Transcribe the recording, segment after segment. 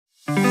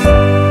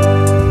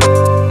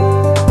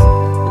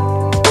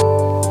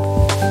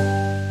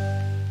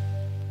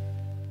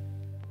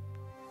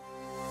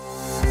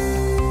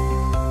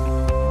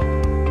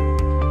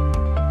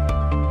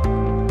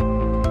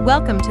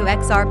Welcome to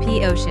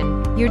XRP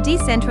Ocean, your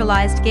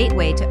decentralized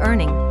gateway to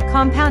earning,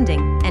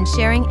 compounding, and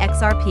sharing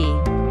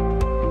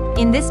XRP.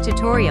 In this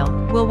tutorial,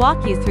 we'll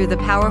walk you through the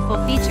powerful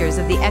features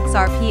of the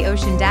XRP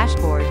Ocean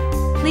dashboard.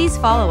 Please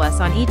follow us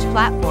on each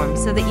platform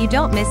so that you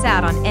don't miss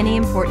out on any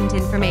important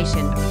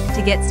information.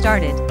 To get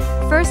started,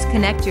 first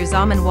connect your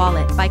Zomin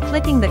wallet by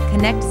clicking the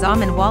Connect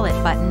Zomin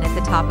Wallet button at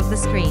the top of the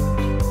screen.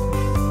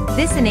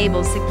 This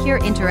enables secure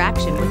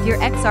interaction with your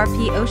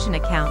XRP Ocean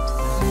account.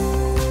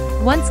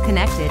 Once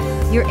connected,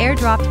 your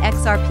airdropped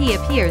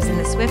XRP appears in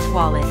the Swift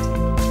wallet.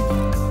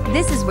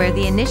 This is where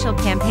the initial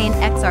campaign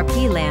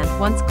XRP land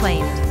once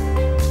claimed.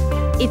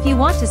 If you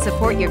want to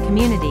support your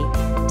community,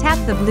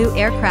 tap the blue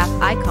aircraft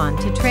icon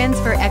to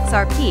transfer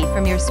XRP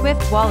from your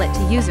Swift wallet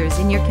to users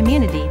in your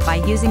community by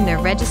using their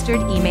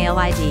registered email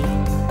ID.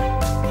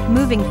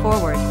 Moving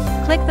forward,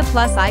 click the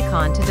plus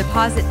icon to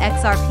deposit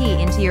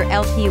XRP into your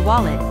LP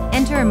wallet,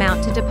 enter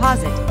amount to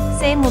deposit,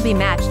 same will be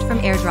matched from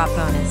airdrop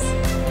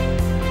bonus.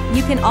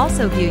 You can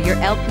also view your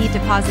LP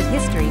deposit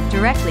history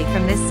directly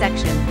from this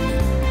section.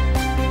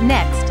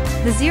 Next,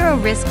 the Zero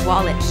Risk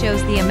wallet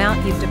shows the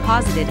amount you've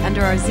deposited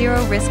under our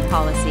Zero Risk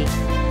policy,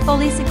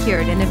 fully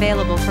secured and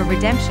available for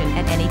redemption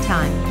at any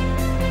time.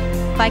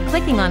 By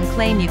clicking on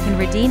Claim, you can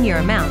redeem your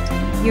amount.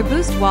 Your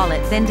Boost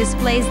wallet then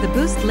displays the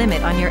boost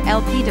limit on your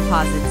LP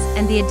deposits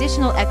and the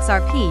additional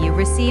XRP you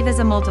receive as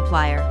a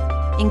multiplier,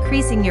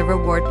 increasing your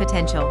reward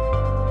potential.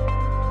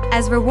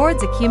 As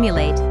rewards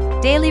accumulate,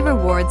 daily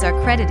rewards are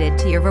credited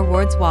to your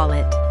rewards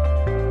wallet.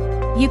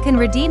 You can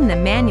redeem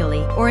them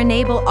manually or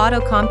enable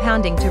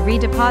auto-compounding to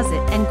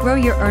redeposit and grow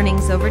your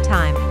earnings over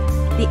time.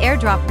 The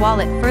airdrop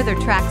wallet further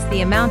tracks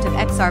the amount of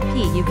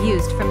XRP you've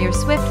used from your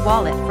Swift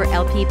wallet for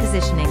LP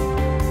positioning.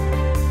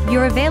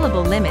 Your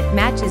available limit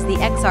matches the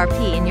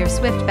XRP in your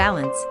Swift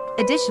balance.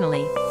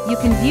 Additionally, you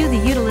can view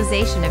the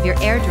utilization of your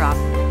airdrop,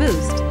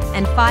 boost,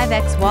 and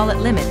 5x wallet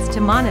limits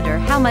to monitor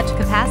how much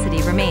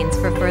capacity remains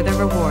for further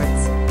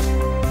rewards.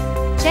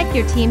 Check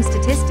your team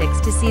statistics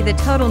to see the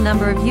total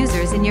number of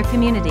users in your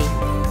community,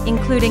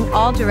 including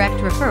all direct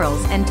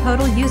referrals and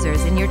total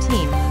users in your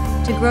team.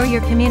 To grow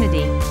your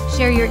community,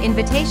 share your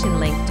invitation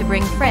link to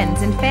bring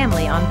friends and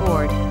family on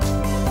board.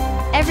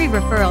 Every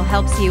referral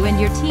helps you and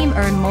your team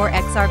earn more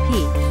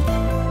XRP.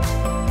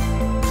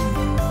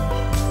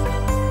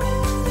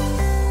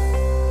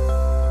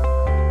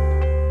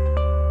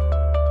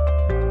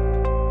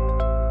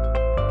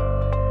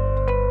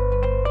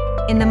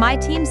 In the My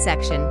Team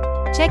section,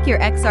 check your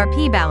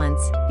XRP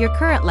balance, your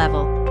current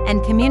level,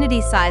 and community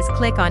size.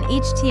 Click on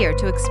each tier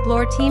to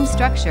explore team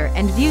structure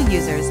and view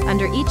users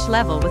under each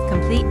level with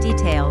complete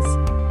details.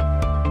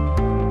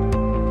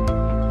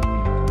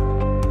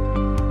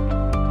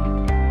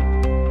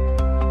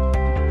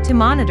 To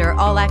monitor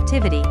all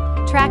activity,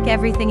 track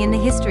everything in the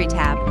History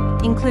tab,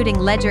 including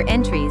ledger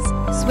entries,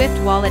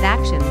 Swift wallet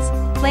actions,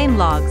 claim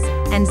logs,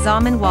 and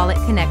Zomin wallet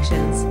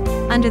connections.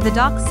 Under the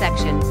Docs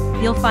section,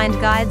 you'll find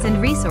guides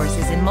and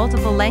resources in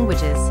multiple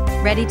languages,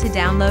 ready to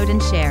download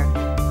and share.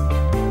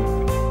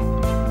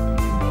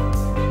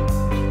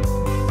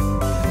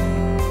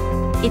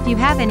 If you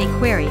have any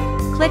query,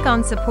 click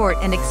on Support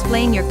and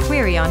explain your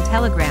query on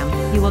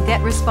Telegram. You will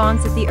get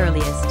response at the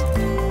earliest.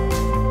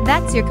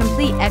 That's your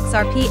complete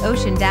XRP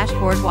Ocean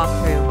dashboard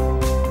walkthrough.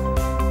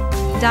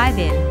 Dive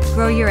in,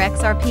 grow your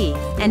XRP,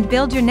 and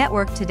build your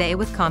network today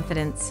with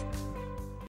confidence.